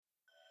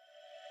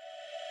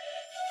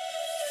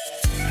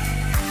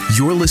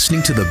You're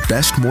listening to the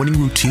Best Morning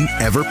Routine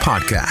Ever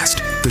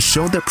podcast, the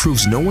show that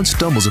proves no one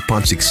stumbles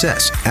upon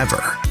success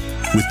ever.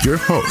 With your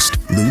host,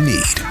 Lou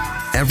Need.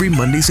 Every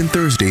Mondays and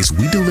Thursdays,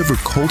 we deliver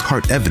cold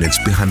hard evidence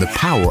behind the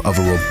power of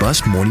a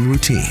robust morning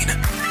routine.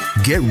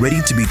 Get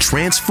ready to be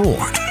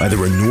transformed by the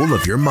renewal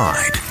of your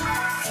mind.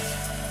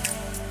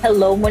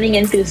 Hello, morning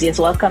enthusiasts.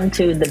 Welcome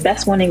to the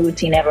Best Morning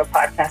Routine Ever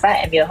podcast. I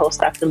am your host,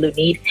 Dr. Lou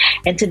Need.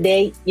 And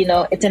today,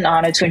 it's an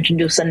honor to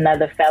introduce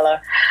another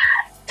fella,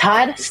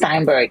 Todd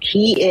Steinberg.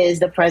 He is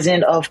the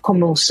president of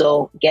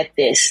Comuso. Get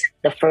this,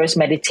 the first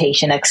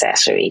meditation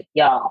accessory.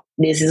 Y'all,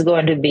 this is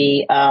going to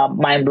be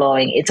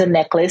mind-blowing. It's a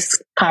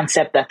necklace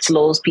concept that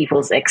slows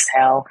people's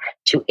exhale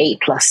to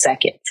 8+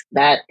 seconds.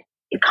 That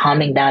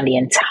calming down the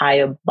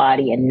entire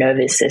body and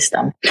nervous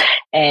system.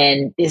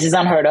 And this is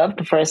unheard of,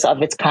 the first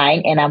of its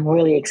kind. And I'm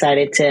really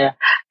excited to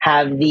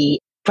have the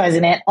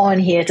president on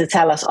here to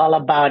tell us all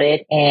about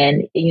it.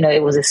 And,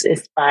 it was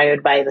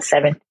inspired by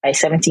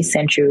 17th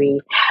century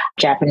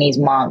Japanese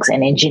monks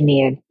and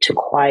engineered to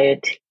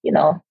quiet,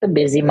 the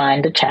busy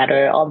mind, the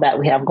chatter, all that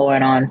we have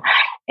going on,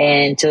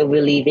 and to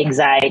relieve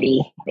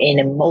anxiety in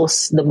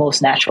the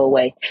most natural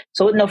way.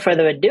 So with no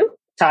further ado,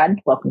 Todd,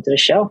 welcome to the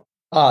show.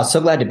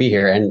 So glad to be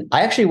here. And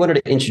I actually wanted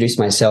to introduce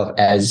myself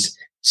as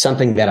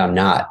something that I'm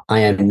not. I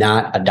am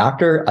not a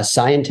doctor, a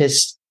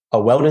scientist, a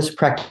wellness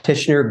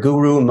practitioner,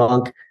 guru,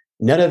 monk,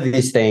 none of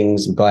these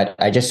things, but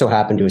I just so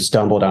happened to have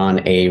stumbled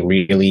on a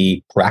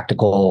really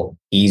practical,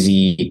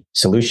 easy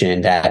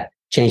solution that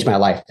changed my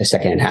life the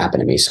second it happened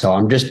to me. So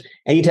I'm just,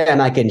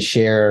 anytime I can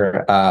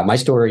share my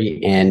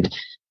story and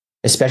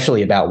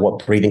especially about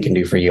what breathing can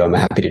do for you, I'm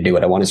happy to do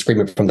it. I want to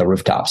scream it from the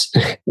rooftops.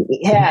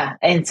 Yeah.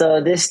 And so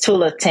this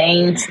tool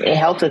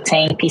helps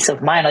attain peace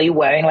of mind. Are you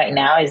wearing right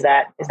now? Is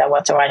that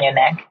what's around your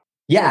neck?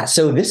 Yeah.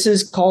 So this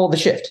is called the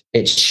shift.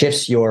 It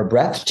shifts your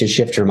breath to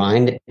shift your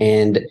mind.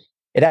 And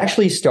it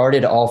actually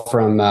started all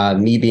from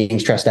me being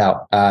stressed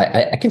out.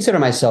 I consider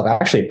myself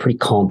actually a pretty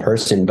calm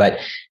person, but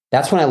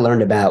that's when I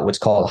learned about what's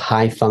called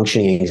high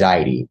functioning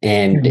anxiety.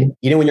 And,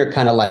 when you're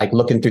kind of like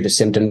looking through the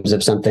symptoms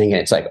of something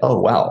and it's like, oh,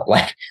 wow,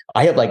 like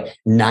I have like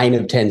 9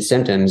 of 10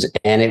 symptoms.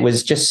 And it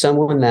was just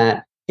someone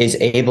that is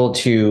able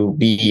to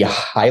be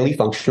highly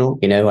functional.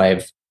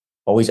 I've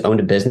always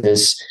owned a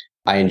business.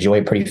 I enjoy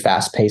a pretty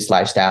fast paced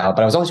lifestyle,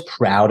 but I was always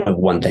proud of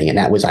one thing. And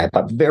that was I have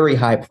a very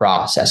high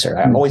processor.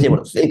 I'm always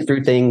able to think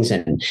through things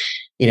and,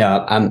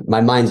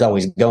 my mind's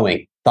always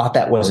going. Thought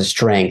that was a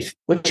strength,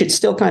 which it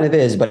still kind of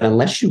is. But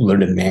unless you learn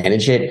to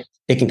manage it,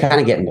 it can kind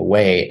of get in the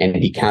way and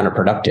be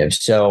counterproductive.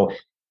 So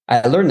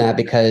I learned that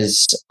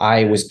because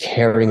I was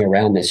carrying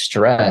around this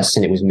stress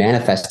and it was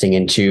manifesting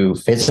into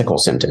physical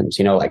symptoms,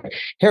 like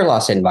hair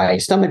loss, and my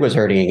stomach was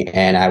hurting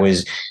and I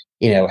was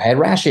had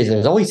rashes.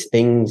 There's always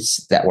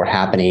things that were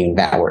happening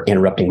that were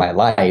interrupting my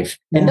life,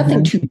 and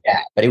nothing too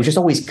bad, but it was just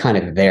always kind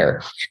of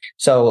there.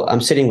 So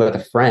I'm sitting with a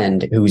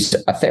friend who's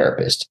a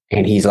therapist,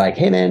 and he's like,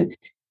 hey, man,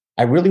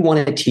 I really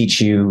want to teach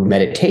you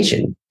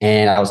meditation.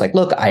 And I was like,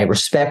 look, I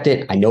respect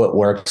it. I know it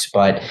works,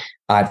 but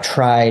I've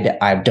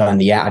done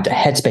the app,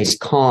 Headspace,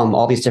 Calm,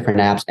 all these different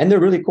apps, and they're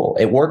really cool.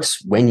 It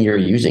works when you're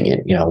using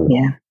it, 2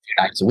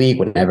 nights a week,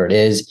 whatever it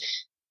is.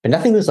 But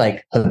nothing was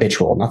like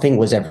habitual. Nothing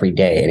was every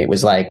day. And it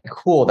was like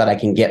cool that I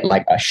can get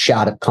like a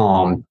shot of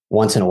calm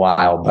once in a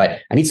while,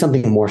 but I need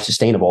something more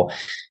sustainable.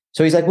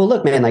 So he's like, well,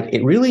 look, man, like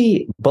it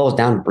really boils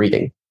down to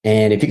breathing.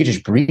 And if you could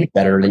just breathe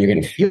better, then you're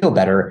going to feel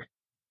better.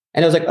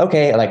 And I was like,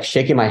 okay, like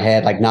shaking my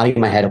head, like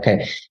nodding my head.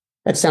 Okay,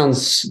 that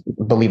sounds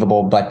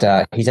believable.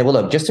 But he said, well,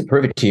 look, just to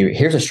prove it to you,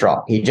 here's a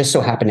straw. He just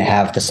so happened to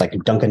have this like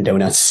Dunkin'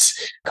 Donuts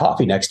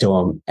coffee next to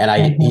him.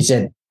 And he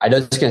said, I know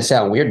it's going to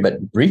sound weird,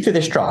 but breathe through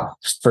the straw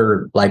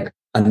for like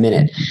a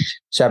minute.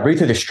 So I breathed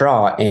through the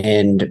straw,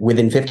 and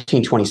within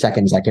 15, 20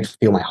 seconds, I could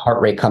feel my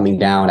heart rate coming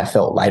down. I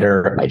felt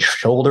lighter. My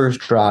shoulders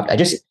dropped. I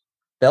just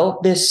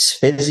felt this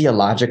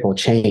physiological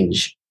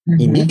change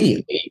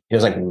immediately. It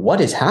was like, what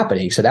is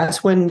happening? So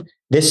that's when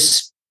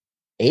this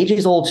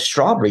ages old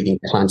straw breathing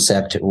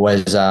concept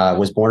was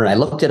born. And I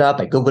looked it up.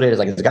 I Googled it. I was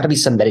like, there's got to be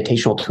some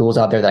meditational tools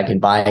out there that I can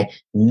buy.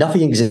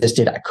 Nothing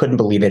existed. I couldn't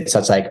believe it. So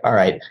it's like, all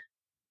right,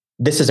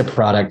 this is a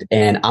product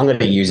and I'm going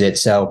to use it.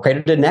 So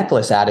created a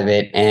necklace out of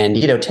it and,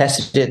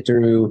 tested it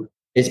through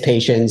his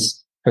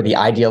patients for the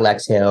ideal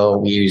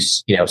exhale. We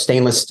use,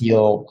 stainless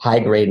steel, high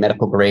grade,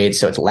 medical grade.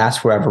 So it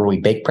lasts forever. We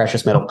bake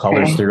precious metal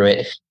colors through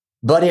it,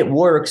 but it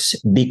works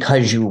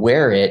because you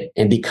wear it,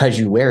 and because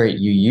you wear it,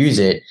 you use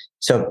it.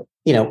 So,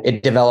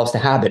 it develops the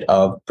habit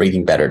of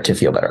breathing better to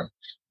feel better.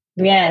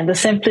 Yeah, the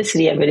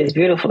simplicity of it is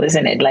beautiful,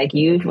 isn't it? Like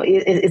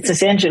it's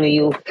essentially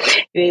you're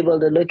able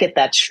to look at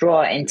that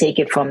straw and take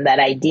it from that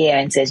idea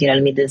and says,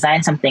 let me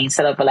design something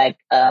instead of like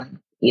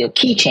your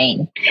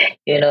keychain.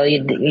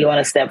 You want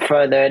to step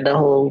further. The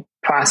whole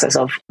process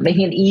of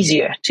making it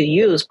easier to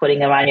use,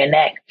 putting it around your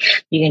neck,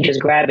 you can just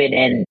grab it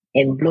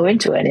and blow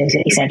into it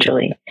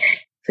essentially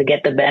to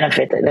get the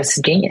benefit. That's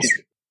genius.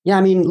 Yeah,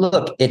 I mean,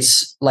 look,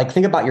 it's like,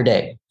 think about your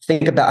day.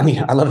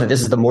 I love that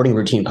this is the morning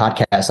routine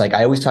podcast. Like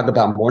I always talk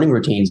about morning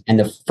routines. And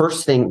the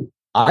first thing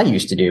I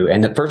used to do,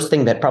 and the first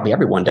thing that probably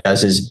everyone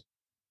does, is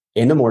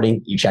in the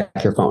morning, you check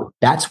your phone.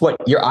 That's what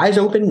your eyes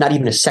open, not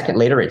even a second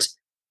later. It's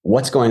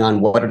what's going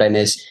on? What did I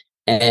miss?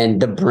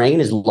 And the brain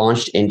is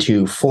launched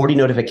into 40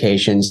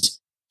 notifications,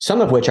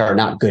 some of which are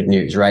not good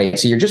news, right?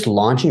 So you're just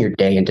launching your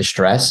day into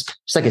stress.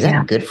 It's like, is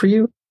that good for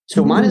you?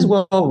 So might as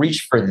well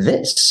reach for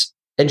this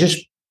and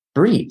just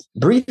breathe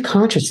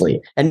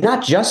consciously, and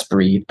not just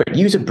breathe, but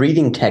use a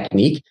breathing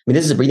technique. I mean,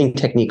 this is a breathing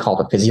technique called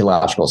the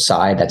physiological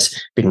sigh that's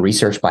been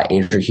researched by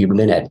Andrew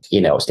Huberman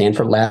at,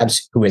 Stanford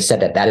Labs, who has said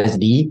that is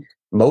the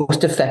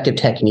most effective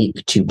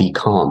technique to be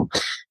calm,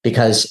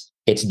 because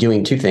it's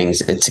doing two things.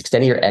 It's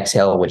extending your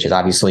exhale, which is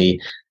obviously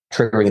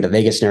triggering the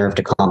vagus nerve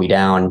to calm you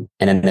down.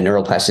 And then the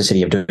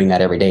neuroplasticity of doing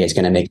that every day is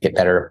going to make it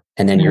better.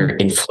 And then you're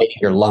inflating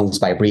your lungs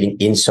by breathing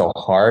in so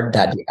hard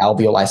that the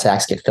alveoli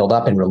sacs get filled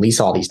up and release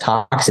all these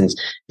toxins.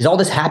 Is all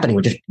this happening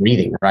with just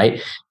breathing,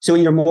 right? So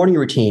in your morning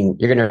routine,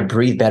 you're going to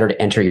breathe better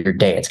to enter your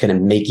day. It's going to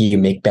make you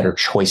make better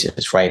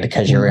choices, right?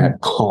 Because you're in a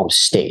calm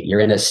state. You're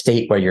in a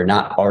state where you're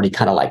not already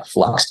kind of like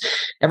fluxed.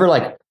 Ever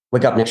like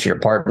wake up next to your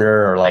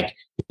partner, or like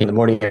in the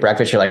morning at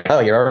breakfast, you're like,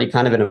 oh, you're already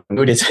kind of in a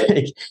mood. It's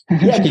like,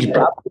 yeah, because you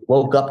probably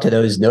woke up to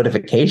those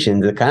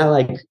notifications that kind of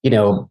like,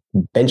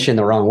 bench in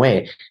the wrong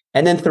way.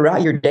 And then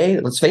throughout your day,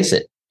 let's face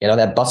it,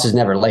 that bus is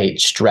never late.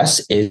 Stress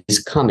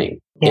is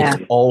coming. Yeah.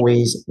 It's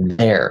always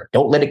there.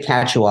 Don't let it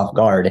catch you off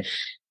guard.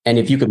 And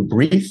if you can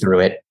breathe through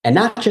it and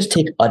not just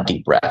take a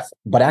deep breath,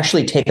 but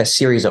actually take a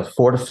series of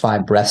 4 to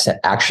 5 breaths that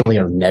actually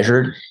are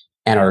measured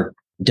and are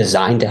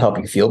designed to help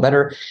you feel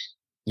better,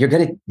 you're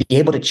going to be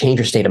able to change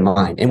your state of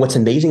mind. And what's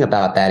amazing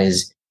about that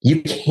is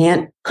you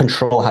can't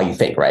control how you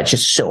think, right? It's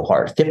just so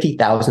hard.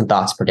 50,000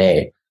 thoughts per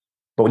day.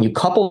 But when you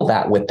couple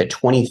that with the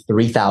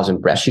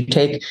 23,000 breaths you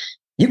take,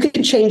 you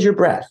can change your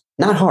breath.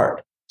 Not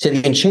hard. So if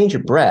you can change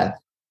your breath,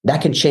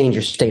 that can change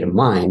your state of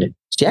mind.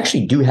 So you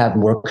actually do have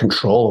more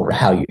control over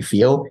how you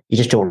feel. You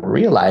just don't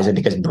realize it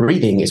because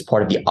breathing is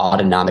part of the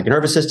autonomic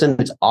nervous system.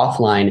 It's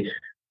offline.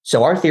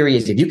 So our theory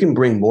is if you can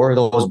bring more of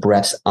those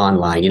breaths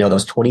online,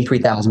 those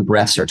 23,000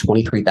 breaths or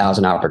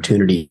 23,000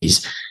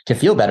 opportunities to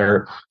feel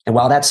better. And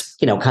while that's,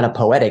 kind of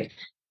poetic,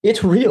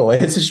 it's real.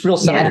 It's just real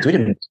science. We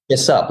didn't make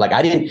this up.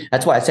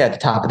 That's why I say at the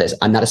top of this,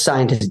 I'm not a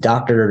scientist,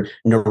 doctor,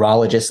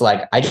 neurologist.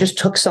 I just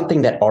took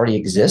something that already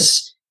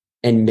exists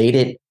and made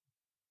it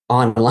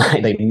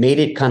online. They made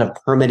it kind of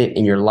permanent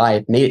in your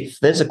life, made it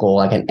physical,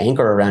 like an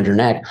anchor around your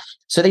neck,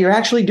 so that you're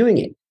actually doing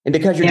it. And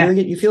because you're doing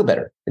it, you feel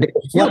better. And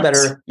because you feel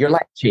better, your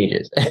life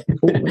changes.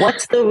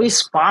 What's the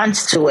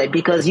response to it?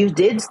 Because you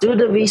did do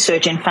the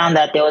research and found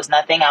that there was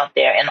nothing out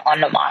there and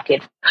on the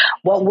market.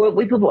 What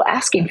were people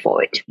asking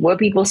for it? Were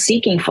people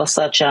seeking for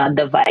such a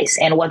device?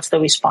 And what's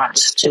the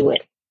response to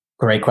it?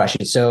 Great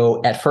question.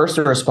 So at first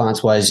the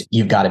response was,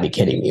 you've got to be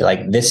kidding me.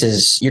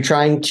 You're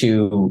trying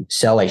to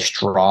sell a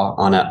straw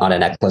on a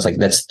necklace.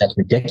 That's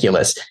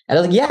ridiculous. And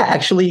I was like, yeah,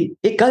 actually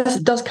it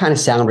does kind of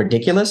sound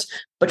ridiculous,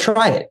 but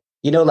try it.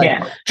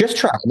 Just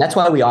try. And that's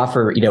why we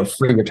offer,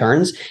 free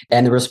returns.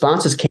 And the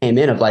responses came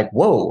in of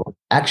whoa,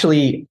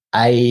 actually,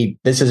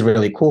 this is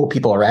really cool.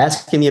 People are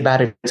asking me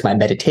about it. It's my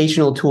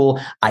meditational tool.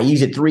 I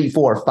use it 3,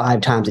 4,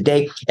 5 times a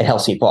day. It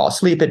helps me fall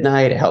asleep at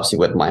night. It helps me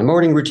with my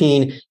morning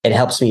routine. It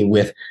helps me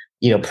with,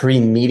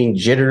 pre-meeting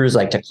jitters,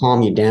 to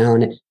calm you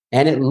down.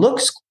 And it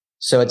looks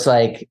so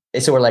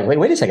we're like,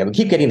 wait a second. We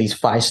keep getting these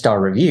 5-star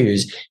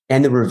reviews,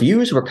 and the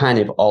reviews were kind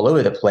of all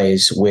over the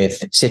place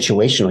with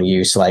situational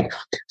use.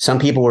 Some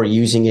people were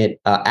using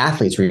it,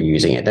 athletes were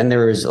using it. Then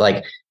there was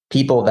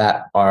people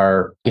that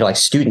are,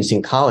 students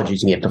in college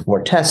using it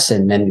before tests.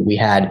 And then we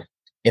had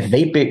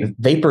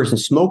vapors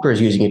and smokers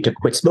using it to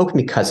quit smoking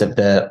because of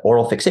the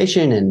oral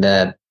fixation and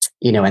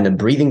and the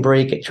breathing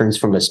break. It turns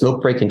from a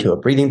smoke break into a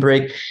breathing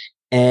break.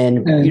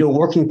 And,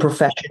 working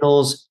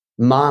professionals,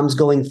 moms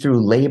going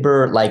through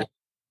labor,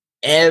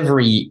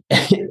 every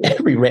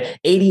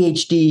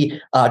ADHD,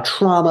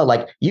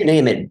 trauma, you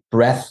name it,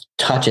 breath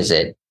touches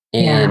it.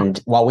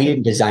 And while we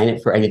didn't design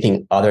it for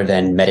anything other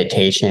than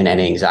meditation and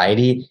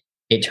anxiety,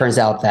 it turns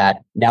out that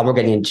now we're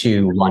getting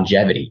into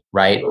longevity,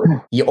 right?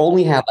 You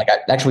only have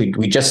actually,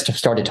 we just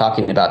started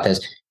talking about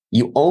this.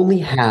 You only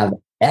have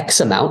X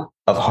amount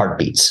of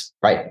heartbeats,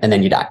 right? And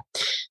then you die.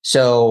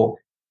 So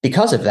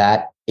because of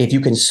that, if you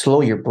can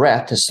slow your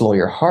breath to slow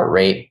your heart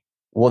rate,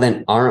 well,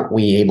 then aren't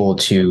we able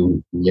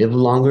to live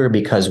longer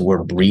because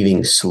we're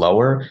breathing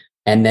slower?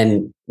 And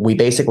then we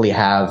basically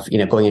have,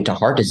 going into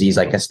heart disease,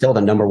 that's still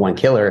the number one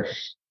killer.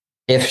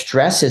 If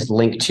stress is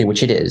linked to,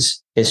 which it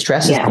is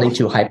stress is linked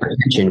to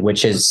hypertension,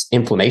 which is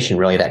inflammation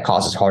really that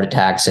causes heart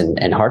attacks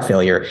and heart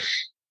failure,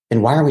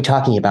 then why are we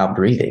talking about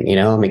breathing?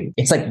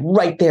 It's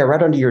right there,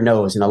 right under your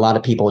nose. And a lot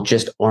of people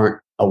just aren't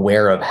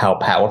aware of how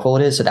powerful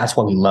it is. So that's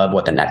why we love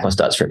what the necklace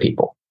does for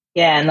people.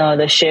 Yeah, no,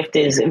 the shift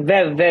is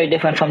very, very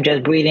different from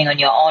just breathing on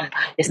your own.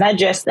 It's not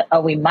just a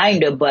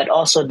reminder, but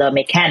also the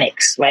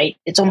mechanics, right?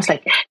 It's almost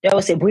like they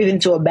always say, breathe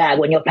into a bag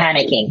when you're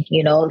panicking,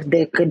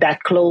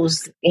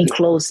 that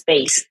enclosed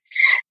space.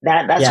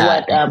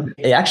 That's what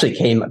it actually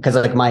came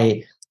because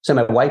my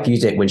wife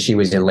used it when she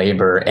was in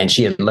labor, and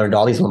she had learned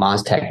all these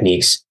Lamaze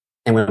techniques.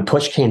 And when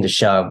push came to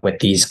shove with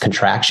these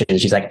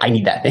contractions, she's like, I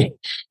need that thing.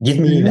 Give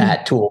me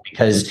that tool,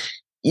 because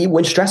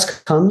when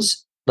stress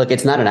comes, look,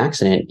 it's not an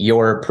accident.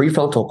 Your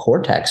prefrontal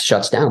cortex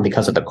shuts down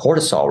because of the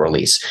cortisol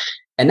release.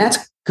 And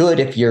that's good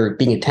if you're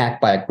being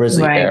attacked by a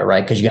grizzly bear,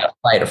 right? Because you got to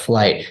fight or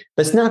flight.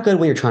 But it's not good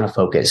when you're trying to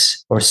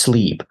focus or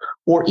sleep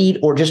or eat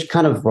or just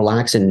kind of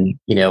relax and,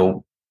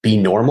 be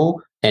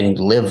normal and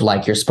live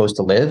like you're supposed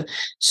to live.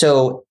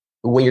 So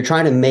when you're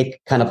trying to make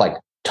kind of like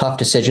tough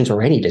decisions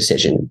or any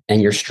decision,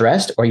 and you're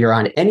stressed or you're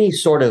on any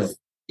sort of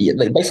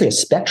basically a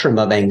spectrum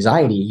of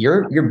anxiety,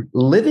 you're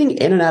living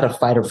in and out of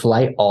fight or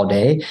flight all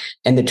day.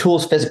 And the tool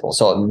is physical.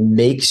 So it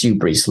makes you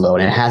breathe slow,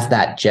 and it has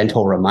that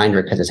gentle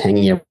reminder because it's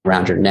hanging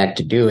around your neck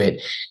to do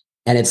it.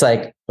 And it's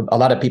like a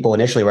lot of people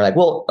initially were like,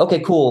 well, okay,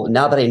 cool.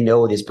 Now that I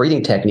know this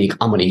breathing technique,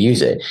 I'm going to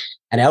use it.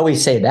 And I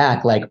always say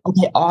back like,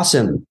 okay,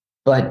 awesome.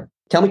 But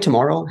tell me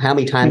tomorrow how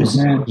many times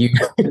you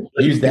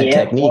use that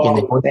technique, and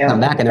they come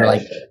back and they're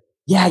like,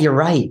 yeah, you're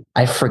right.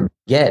 I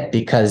forget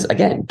because,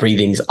 again,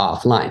 breathing's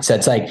offline. So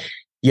it's like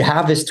you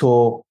have this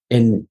tool,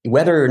 and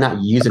whether or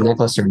not you use a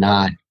necklace or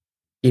not,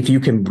 if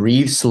you can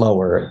breathe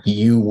slower,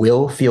 you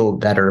will feel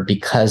better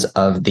because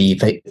of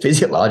the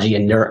physiology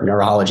and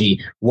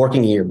neurology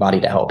working in your body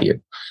to help you.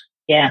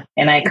 Yeah,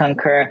 and I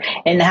concur.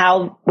 And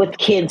how with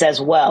kids as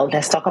well.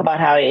 Let's talk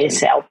about how it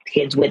has helped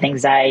kids with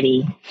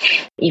anxiety,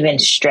 even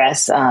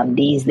stress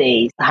these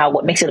days.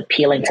 What makes it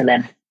appealing to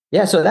them?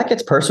 Yeah, so that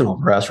gets personal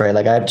for us, right?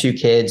 Like I have 2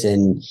 kids,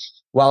 and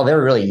while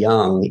they're really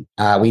young,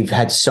 we've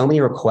had so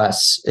many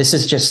requests. This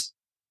is just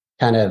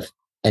kind of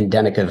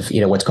endemic of,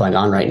 what's going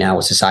on right now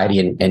with society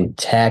and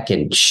tech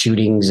and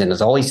shootings. And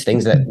there's all these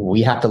things that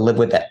we have to live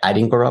with that I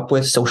didn't grow up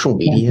with, social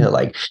media.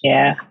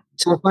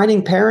 So we're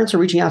finding parents are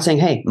reaching out saying,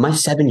 hey, my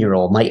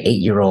 7-year-old, my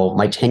 8-year-old,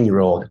 my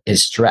 10-year-old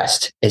is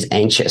stressed, is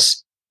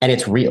anxious, and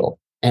it's real.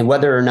 And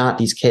whether or not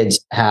these kids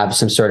have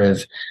some sort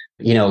of,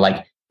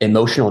 like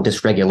emotional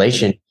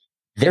dysregulation,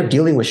 they're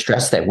dealing with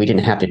stress that we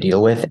didn't have to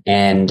deal with.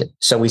 And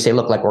so we say,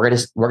 look, like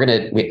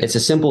it's a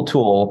simple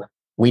tool.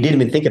 We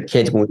didn't even think of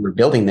kids when we were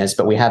building this,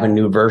 but we have a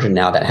new version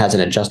now that has an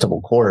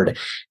adjustable cord.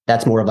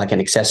 That's more of like an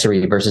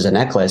accessory versus a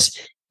necklace.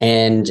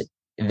 And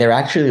they're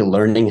actually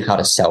learning how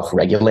to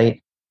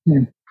self-regulate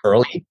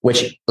early,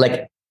 which,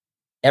 like,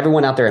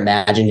 everyone out there,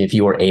 imagine if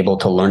you were able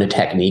to learn a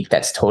technique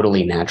that's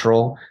totally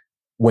natural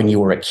when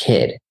you were a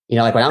kid.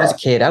 Like when I was a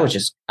kid, I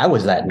was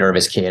that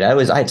nervous kid.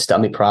 I had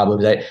stomach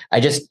problems.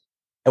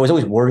 I was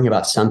always worrying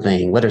about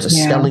something, whether it's a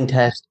spelling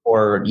test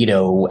or,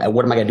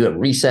 what am I going to do at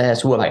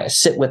recess? Who am I going to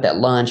sit with at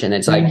lunch? And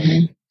it's like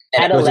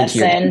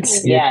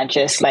adolescence.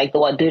 Just like,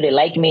 what, do they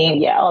like me?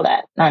 Yeah, all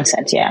that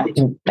nonsense. Yeah.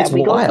 It's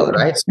wild,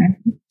 right?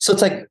 So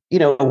it's like,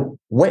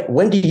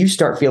 when do you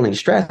start feeling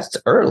stressed?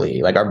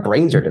 Early, like our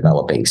brains are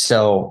developing.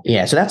 So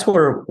so that's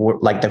where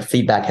like the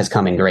feedback has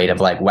come in great of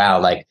like,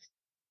 wow, like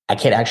a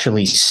kid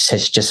actually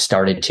has just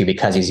started to,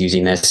 because he's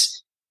using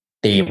this,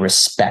 they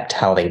respect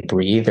how they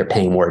breathe. They're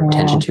paying more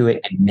attention to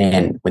it. And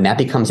man, when that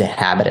becomes a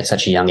habit at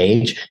such a young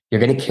age,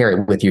 you're going to carry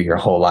it with you your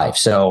whole life.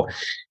 So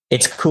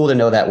it's cool to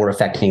know that we're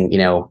affecting,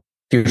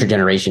 future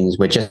generations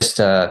with just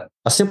a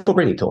simple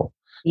breathing tool.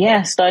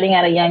 Yeah, starting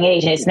at a young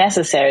age, it's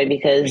necessary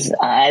because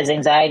as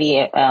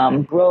anxiety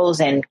grows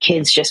and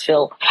kids just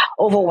feel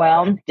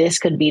overwhelmed, this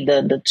could be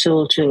the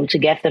tool to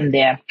get them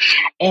there.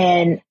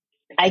 And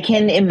I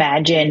can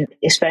imagine,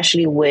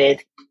 especially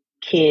with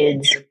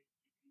kids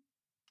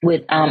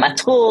with a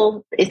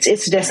tool,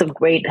 it's just a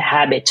great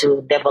habit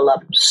to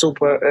develop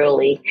super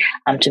early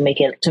to make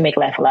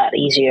life a lot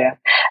easier.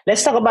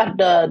 Let's talk about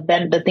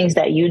the things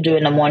that you do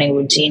in the morning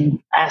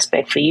routine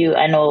aspect for you.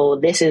 I know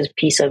this is a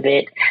piece of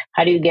it.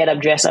 How do you get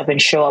up, dress up,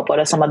 and show up? What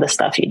are some of the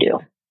stuff you do?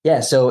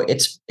 Yeah, so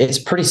it's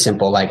pretty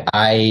simple. Like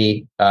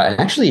I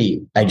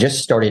just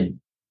started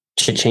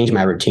to change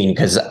my routine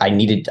because I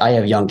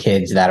have young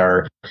kids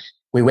that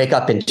we wake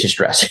up into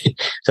stress.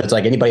 So it's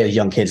like anybody with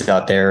young kids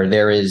out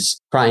there is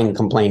crying,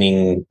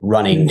 complaining,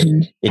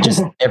 running, it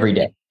just every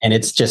day. And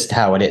it's just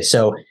how it is.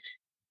 So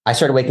I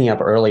started waking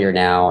up earlier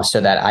now so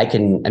that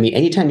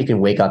anytime you can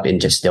wake up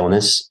into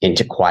stillness,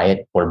 into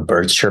quiet or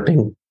birds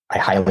chirping, I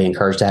highly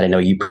encourage that. I know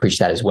you preach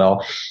that as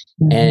well.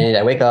 And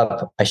I wake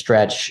up, I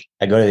stretch,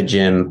 I go to the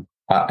gym,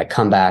 I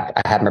come back,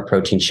 I have my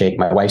protein shake.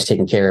 My wife's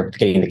taking care of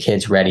getting the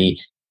kids ready.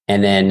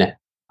 And then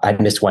I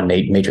missed one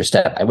major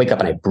step. I wake up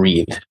and I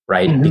breathe,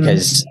 right?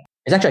 Because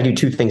it's actually, I do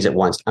 2 things at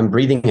once. I'm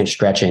breathing and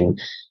stretching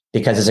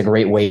because it's a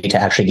great way to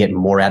actually get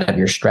more out of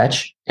your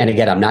stretch. And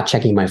again, I'm not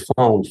checking my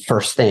phone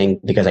first thing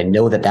because I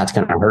know that that's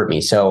going to hurt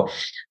me. So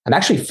I'm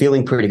actually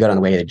feeling pretty good on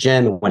the way to the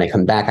gym. And when I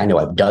come back, I know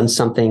I've done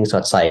something. So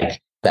it's like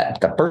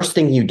that the first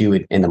thing you do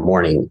in the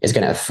morning is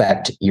going to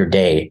affect your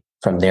day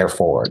from there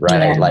forward,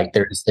 right? Like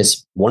there's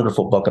this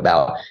wonderful book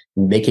about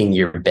making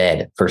your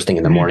bed first thing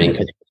in the morning.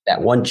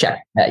 That one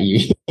check that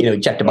you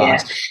checked a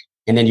box,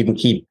 and then you can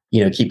keep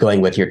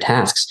going with your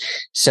tasks.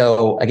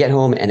 So I get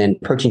home and then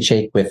protein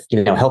shake with,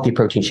 healthy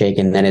protein shake.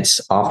 And then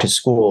it's off to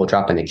school,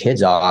 dropping the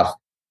kids off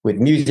with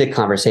music,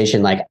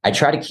 conversation. Like I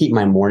try to keep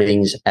my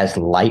mornings as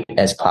light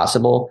as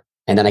possible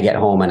And then I get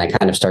home and I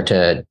kind of start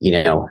to,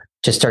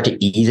 just start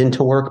to ease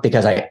into work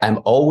because I'm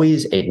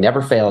always, it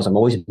never fails. I'm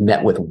always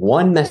met with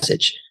one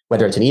message,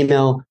 whether it's an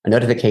email, a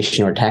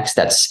notification, or a text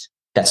that's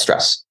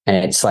stress. And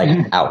it's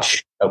like,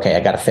 ouch, okay, I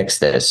got to fix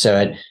this.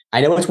 So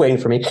I know it's waiting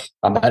for me.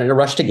 I'm not in a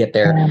rush to get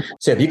there.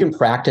 So if you can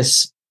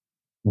practice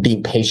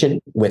being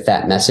patient with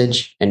that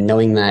message and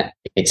knowing that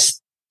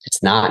it's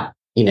not,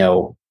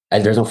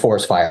 there's no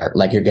forest fire,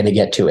 like you're going to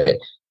get to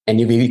it. And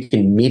you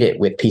can meet it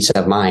with peace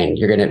of mind.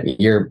 Your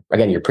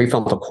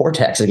prefrontal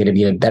cortex is going to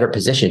be in a better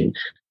position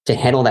to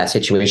handle that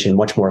situation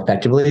much more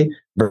effectively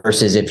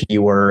versus if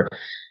you were,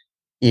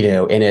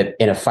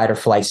 in a fight or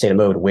flight state of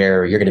mode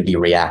where you're going to be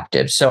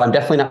reactive. So I'm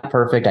definitely not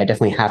perfect. I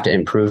definitely have to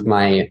improve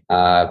my,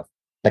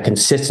 the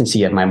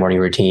consistency of my morning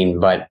routine,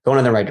 but going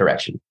in the right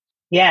direction.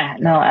 Yeah,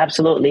 no,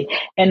 absolutely.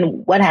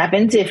 And what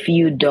happens if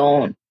you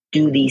don't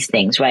do these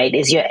things, right?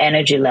 Is your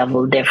energy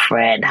level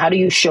different? How do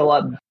you show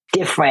up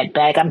different?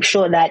 Like, I'm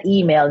sure that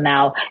email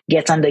now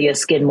gets under your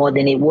skin more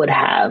than it would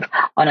have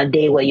on a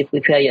day where you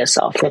prepare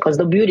yourself. Because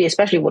the beauty,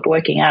 especially with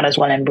working out as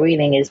well and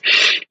breathing, is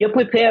you're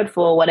prepared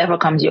for whatever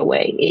comes your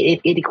way.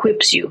 It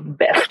equips you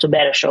to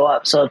better show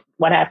up. So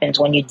what happens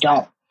when you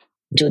don't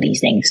do these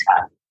things?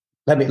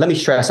 Let me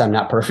stress I'm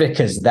not perfect,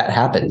 because that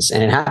happens,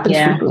 and it happens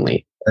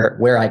frequently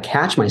where I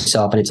catch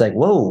myself and it's like,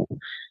 whoa,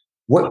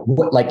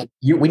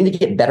 we need to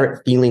get better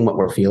at feeling what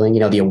we're feeling.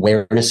 The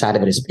awareness side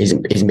of it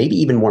is maybe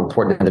even more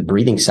important than the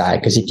breathing side,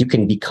 because if you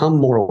can become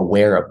more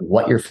aware of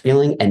what you're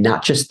feeling and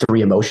not just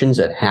three emotions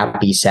of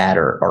happy, sad,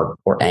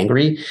 or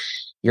angry,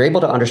 you're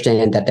able to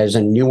understand that there's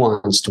a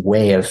nuanced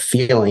way of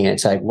feeling. And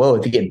it's like, whoa,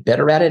 if you get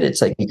better at it,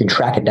 it's like you can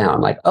track it down.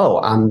 Like, oh,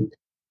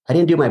 I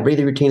didn't do my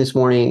breathing routine this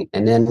morning,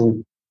 and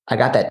then I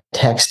got that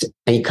text,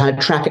 and you kind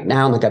of track it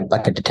down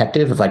like a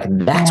detective of like,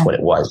 that's what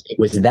it was. It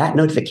was that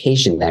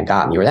notification that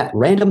got me, or that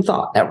random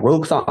thought, that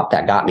rogue thought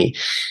that got me.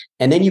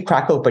 And then you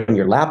crack open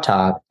your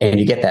laptop and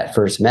you get that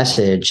first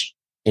message,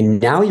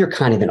 and now you're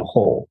kind of in a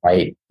hole,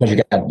 right? Because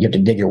you have to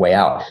dig your way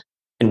out.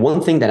 And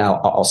one thing that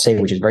I'll say,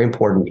 which is very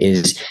important,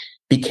 is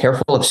be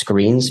careful of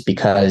screens,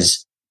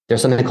 because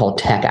there's something called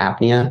tech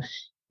apnea,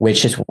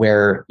 which is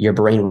where your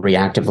brain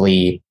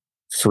reactively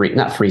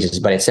not freezes,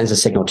 but it sends a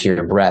signal to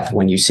your breath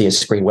when you see a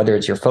screen, whether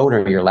it's your phone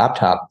or your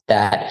laptop,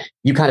 that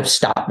you kind of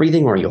stop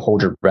breathing, or you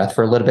hold your breath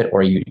for a little bit,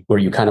 or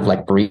you kind of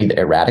like breathe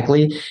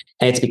erratically.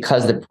 And it's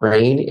because the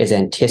brain is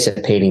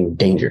anticipating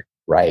danger,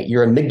 right?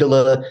 Your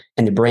amygdala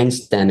and the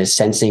brainstem is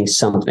sensing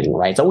something,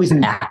 right? It's always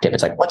active.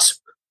 It's like,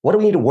 what do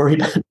we need to worry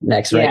about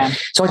next, right? Yeah.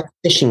 So it's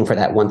fishing for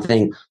that one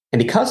thing.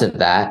 And because of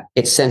that,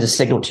 it sends a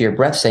signal to your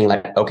breath saying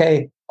like,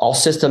 okay, all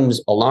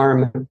systems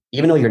alarm,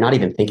 even though you're not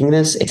even thinking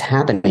this, it's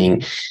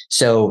happening.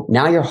 So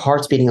now your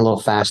heart's beating a little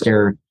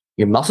faster,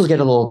 your muscles get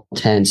a little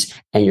tense,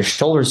 and your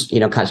shoulders,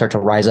 kind of start to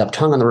rise up,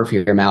 tongue on the roof of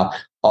your mouth.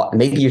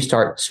 Maybe you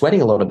start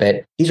sweating a little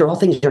bit. These are all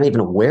things you're not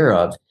even aware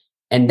of.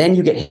 And then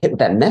you get hit with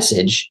that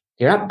message.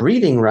 You're not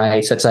breathing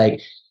right. So it's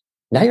like,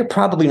 now you're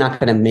probably not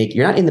going to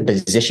you're not in the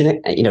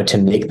position, to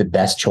make the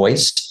best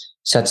choice.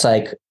 So it's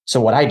like,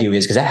 so what I do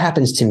is, because that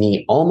happens to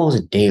me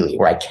almost daily,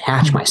 where I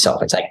catch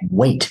myself. It's like,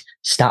 wait,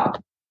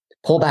 stop.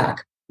 Pull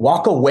back,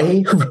 walk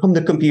away from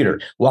the computer,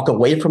 walk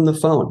away from the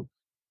phone.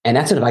 And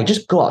that's it. If I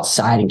just go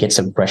outside and get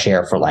some fresh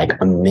air for like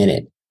a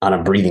minute on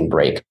a breathing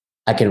break,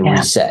 I can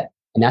reset.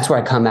 And that's where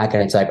I come back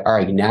and it's like, all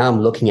right, now I'm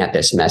looking at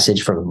this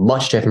message from a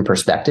much different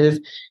perspective,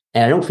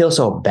 and I don't feel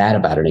so bad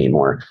about it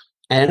anymore.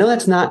 And I know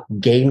that's not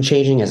game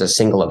changing as a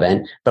single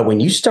event, but when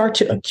you start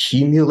to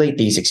accumulate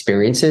these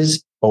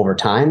experiences over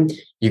time,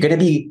 you're going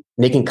to be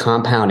making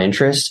compound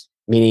interest,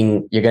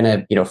 meaning you're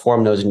going to,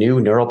 form those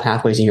new neural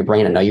pathways in your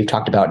brain. I know you've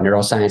talked about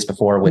neuroscience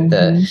before with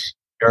the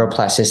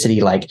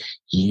neuroplasticity. Like,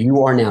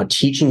 you are now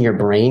teaching your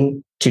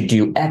brain to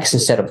do X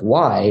instead of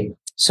Y.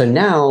 So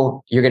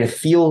now you're going to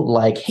feel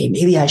like, hey,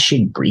 maybe I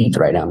should breathe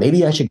right now.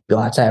 Maybe I should go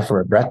outside for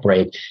a breath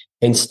break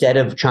instead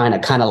of trying to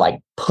kind of like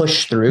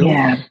push through.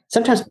 Yeah.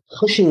 Sometimes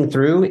pushing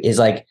through is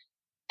like,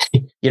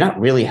 you're not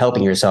really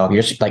helping yourself.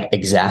 You're just like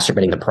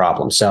exacerbating the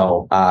problem.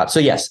 So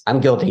yes, I'm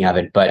guilty of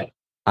it, but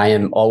I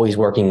am always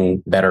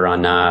working better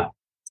on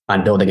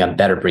building a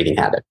better breathing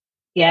habit.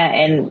 Yeah,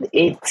 and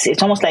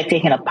it's almost like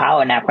taking a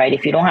power nap, right?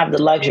 If you don't have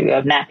the luxury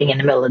of napping in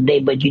the middle of the day,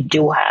 but you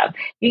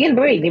can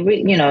breathe.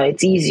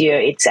 It's easier,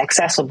 it's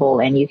accessible,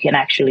 and you can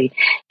actually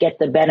get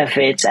the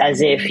benefits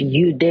as if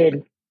you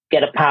did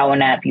get a power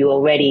nap. You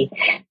are ready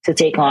to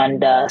take on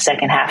the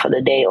second half of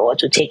the day or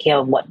to take care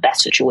of what that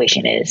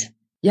situation is.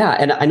 Yeah,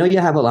 and I know you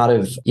have a lot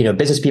of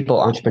business people,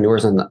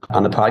 entrepreneurs on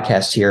the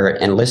podcast here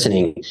and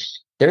listening.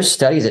 There's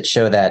studies that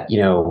show that,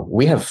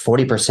 we have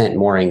 40%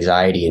 more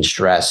anxiety and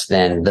stress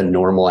than the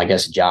normal, I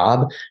guess,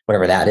 job,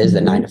 whatever that is,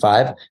 the 9 to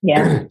 5.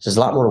 Yeah. So there's a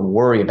lot more to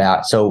worry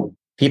about. So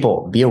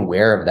people, be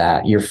aware of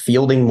that. You're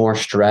fielding more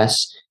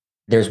stress.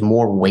 There's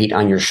more weight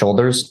on your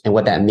shoulders. And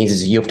what that means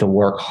is you have to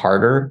work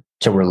harder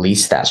to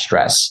release that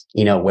stress.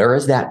 Where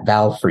is that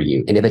valve for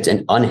you? And if it's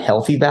an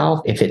unhealthy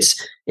valve, if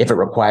it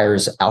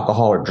requires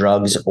alcohol or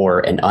drugs or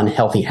an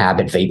unhealthy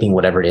habit, vaping,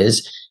 whatever it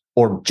is,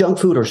 or junk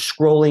food or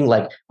scrolling,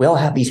 like we all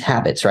have these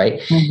habits,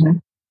 right? Mm-hmm.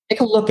 Take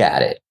a look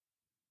at it.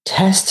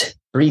 test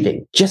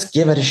breathing. Just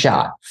give it a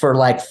shot for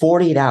like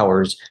 48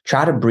 hours.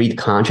 Try to breathe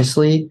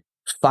consciously,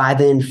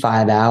 5 in,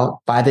 5 out,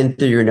 5 in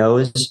through your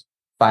nose,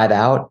 5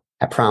 out.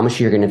 I promise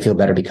you, you're going to feel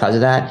better because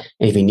of that.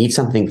 And if you need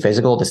something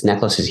physical, this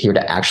necklace is here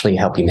to actually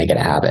help you make it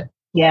a habit.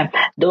 Yeah,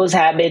 those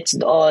habits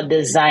are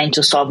designed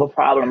to solve a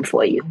problem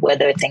for you,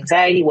 whether it's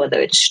anxiety, whether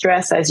it's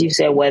stress, as you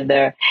said,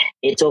 whether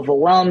it's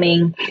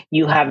overwhelming.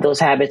 You have those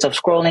habits of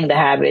scrolling, the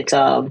habits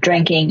of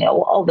drinking.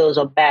 All those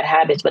are bad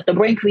habits, but the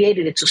brain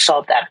created it to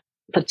solve that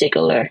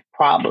particular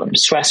problem,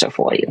 stressor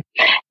for you.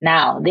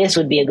 Now, this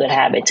would be a good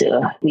habit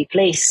to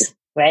replace,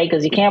 right?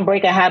 Because you can't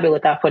break a habit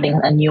without putting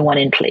a new one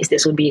in place.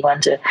 This would be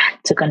one to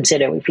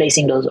consider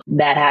replacing those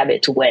bad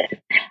habits with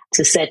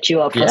to set you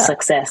up for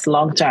success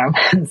long term.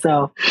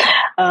 So,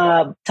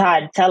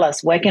 Todd, tell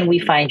us, where can we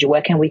find you?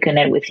 Where can we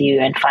connect with you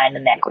and find the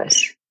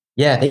necklace?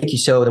 Yeah, thank you.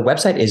 So the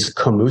website is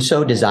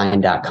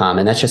komusodesign.com,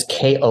 and that's just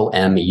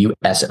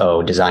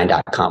KOMUSO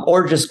design.com,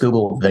 or just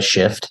Google The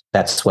Shift.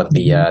 That's what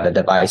the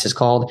device is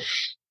called.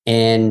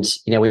 And,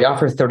 we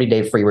offer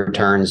 30-day free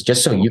returns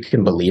just so you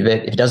can believe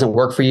it. If it doesn't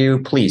work for you,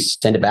 please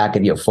send it back,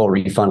 give you a full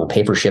refund. We'll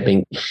pay for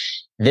shipping.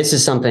 This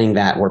is something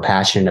that we're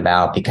passionate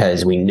about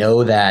because we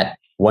know that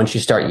once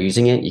you start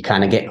using it, you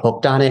kind of get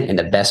hooked on it in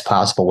the best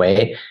possible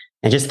way.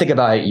 And just think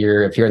about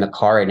if you're in the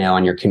car right now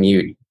on your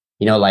commute,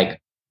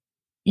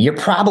 you're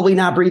probably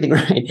not breathing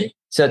right.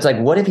 So it's like,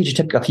 what if you just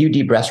took a few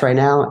deep breaths right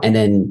now and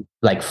then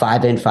like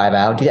 5 in, 5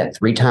 out, do that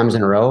 3 times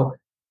in a row,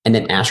 and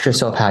then ask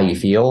yourself how you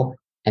feel.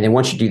 And then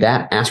once you do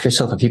that, ask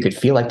yourself if you could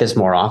feel like this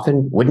more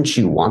often. Wouldn't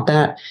you want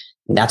that?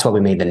 And that's why we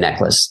made the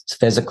necklace. It's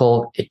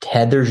physical. It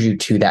tethers you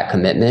to that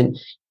commitment.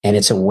 And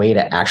it's a way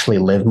to actually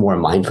live more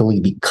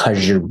mindfully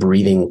because you're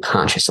breathing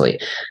consciously.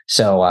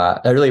 So I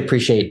really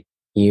appreciate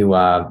you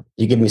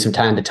giving me some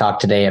time to talk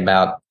today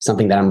about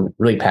something that I'm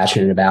really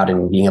passionate about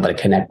and being able to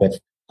connect with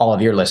all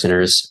of your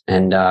listeners.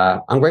 And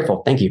I'm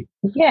grateful. Thank you.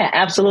 Yeah,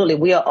 absolutely.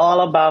 We are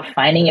all about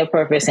finding your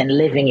purpose and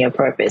living your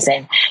purpose.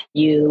 And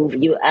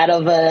you out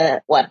of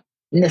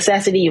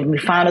necessity, you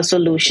found a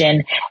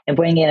solution and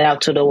bringing it out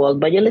to the world,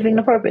 but you're living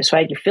the purpose,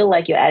 right? You feel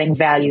like you're adding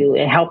value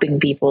and helping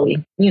people,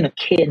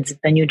 kids,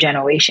 the new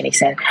generation, he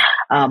said,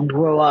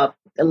 grow up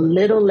a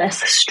little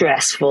less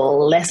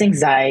stressful, less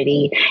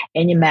anxiety,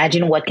 and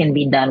imagine what can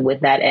be done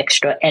with that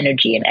extra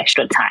energy and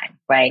extra time,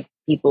 right?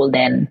 People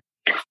then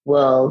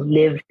will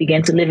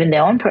begin to live in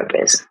their own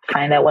purpose,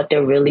 find out what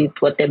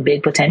their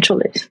big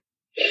potential is.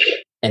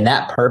 And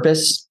that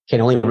purpose can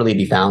only really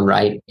be found,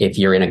 right, if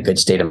you're in a good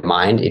state of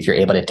mind, if you're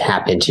able to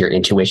tap into your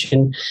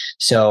intuition.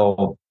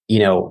 So,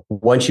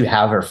 once you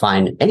have or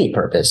find any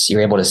purpose,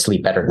 you're able to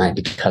sleep better at night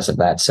because of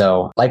that.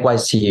 So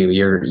likewise to you,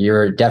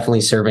 you're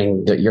definitely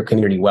serving your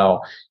community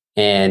well.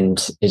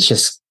 And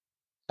that's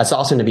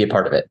awesome to be a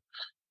part of it.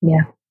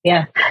 Yeah.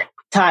 Yeah.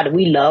 Todd,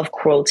 we love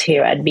quotes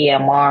here at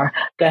BMR.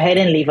 Go ahead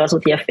and leave us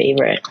with your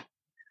favorite.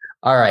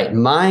 All right.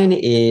 Mine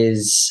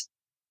is,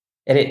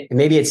 and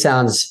maybe it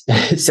sounds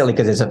silly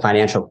because it's a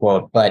financial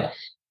quote, but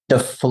the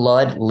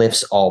flood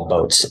lifts all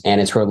boats, and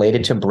it's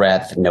related to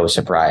breath. No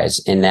surprise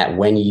in that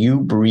when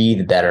you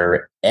breathe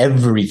better,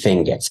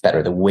 everything gets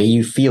better. The way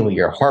you feel,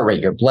 your heart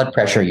rate, your blood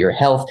pressure, your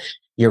health,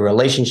 your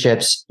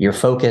relationships, your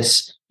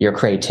focus, your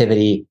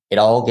creativity, it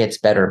all gets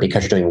better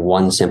because you're doing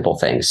one simple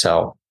thing.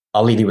 So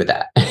I'll leave you with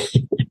that.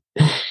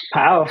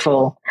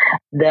 Powerful.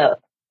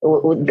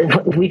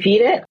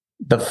 Repeat it.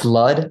 The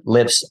flood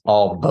lifts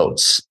all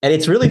boats. And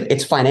it's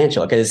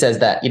financial because it says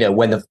that,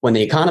 when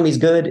the economy's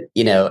good,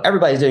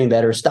 everybody's doing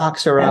better.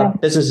 Stocks are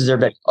up, businesses are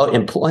better,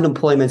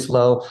 unemployment's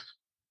low.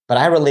 But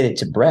I relate it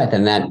to breath,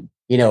 and that,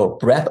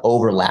 breath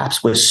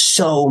overlaps with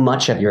so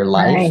much of your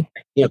life, right.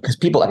 Because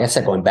people, like I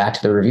said, going back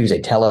to the reviews,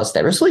 they tell us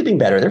that they're sleeping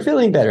better, they're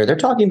feeling better, they're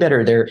talking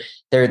better,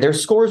 their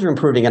scores are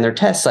improving on their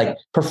tests, like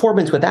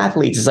performance with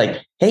athletes is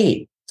like,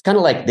 hey, it's kind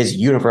of like this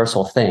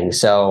universal thing.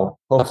 So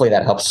hopefully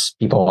that helps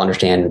people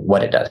understand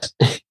what it does.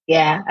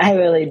 Yeah, I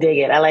really dig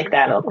it. I like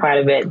that quite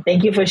a bit.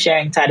 Thank you for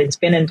sharing, Todd. It's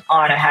been an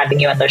honor having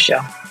you on the show.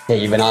 Yeah,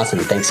 you've been awesome.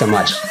 Thanks so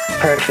much.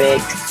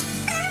 Perfect.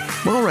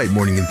 Well, all right,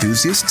 morning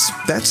enthusiasts,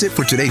 that's it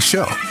for today's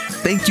show.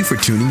 Thank you for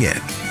tuning in.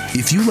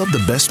 If you love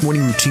the Best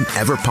Morning Routine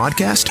Ever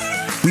podcast,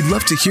 we'd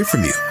love to hear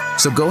from you.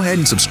 So go ahead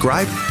and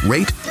subscribe,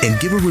 rate, and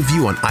give a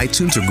review on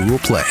iTunes or Google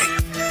Play.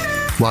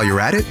 While you're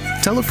at it,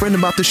 tell a friend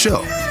about the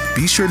show.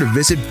 Be sure to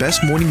visit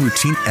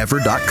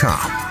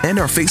bestmorningroutineever.com and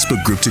our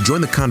Facebook group to join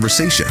the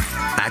conversation,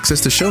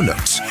 access the show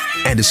notes,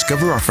 and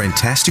discover our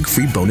fantastic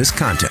free bonus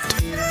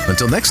content.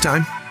 Until next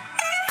time.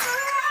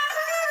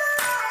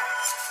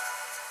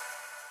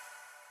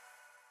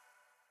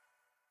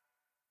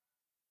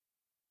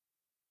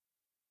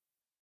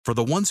 For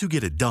the ones who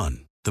get it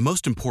done, the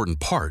most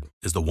important part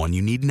is the one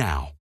you need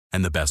now.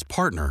 And the best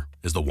partner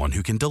is the one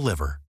who can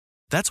deliver.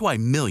 That's why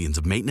millions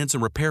of maintenance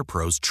and repair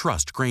pros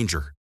trust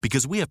Grainger.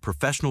 Because we have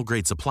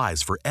professional-grade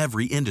supplies for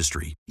every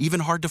industry, even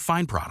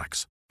hard-to-find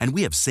products. And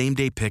we have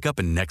same-day pickup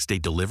and next-day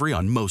delivery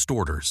on most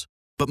orders.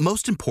 But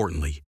most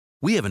importantly,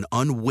 we have an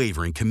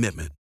unwavering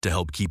commitment to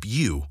help keep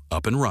you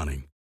up and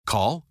running.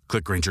 Call,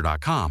 click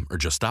Grainger.com, or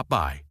just stop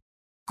by.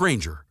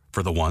 Grainger,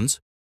 for the ones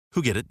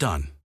who get it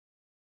done.